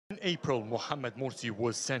April, Mohamed Morsi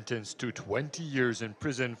was sentenced to 20 years in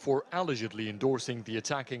prison for allegedly endorsing the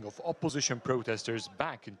attacking of opposition protesters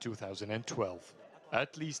back in 2012.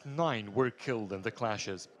 At least 9 were killed in the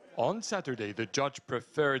clashes. On Saturday, the judge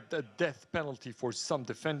preferred the death penalty for some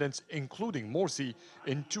defendants, including Morsi,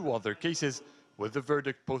 in 2 other cases, with the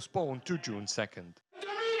verdict postponed to June 2nd.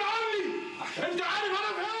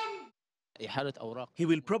 He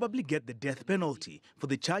will probably get the death penalty for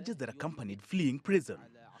the charges that accompanied fleeing prison.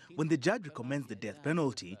 When the judge recommends the death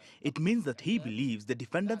penalty, it means that he believes the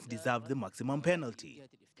defendants deserve the maximum penalty.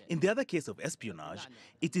 In the other case of espionage,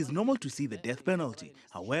 it is normal to see the death penalty.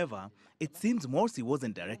 However, it seems Morsi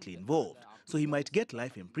wasn't directly involved, so he might get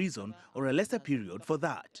life in prison or a lesser period for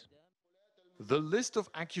that. The list of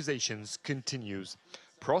accusations continues.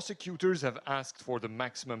 Prosecutors have asked for the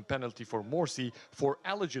maximum penalty for Morsi for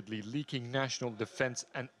allegedly leaking national defense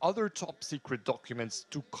and other top-secret documents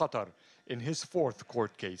to Qatar in his 4th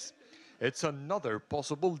court case. It's another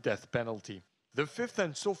possible death penalty. The 5th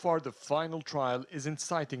and so far the final trial is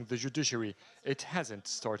inciting the judiciary. It hasn't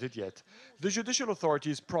started yet. The judicial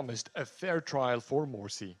authorities promised a fair trial for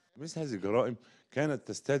Morsi.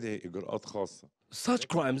 Such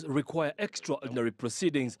crimes require extraordinary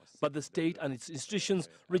proceedings, but the state and its institutions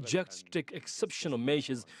reject to take exceptional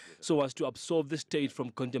measures so as to absolve the state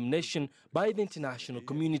from condemnation by the international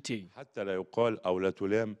community.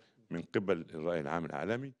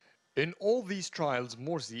 In all these trials,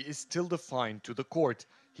 Morsi is still defiant to the court.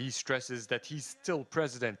 He stresses that he's still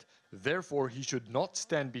president. Therefore, he should not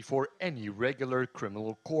stand before any regular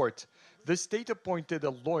criminal court. The state appointed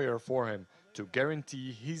a lawyer for him to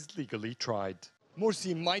guarantee he's legally tried.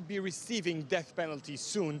 Morsi might be receiving death penalties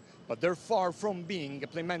soon, but they're far from being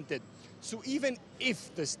implemented. So even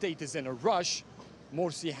if the state is in a rush,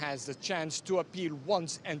 Morsi has the chance to appeal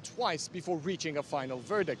once and twice before reaching a final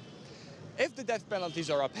verdict. If the death penalties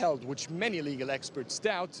are upheld, which many legal experts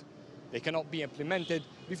doubt, they cannot be implemented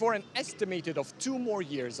before an estimated of 2 more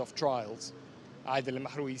years of trials. Adel,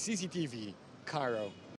 Mahrouky, CCTV, Cairo.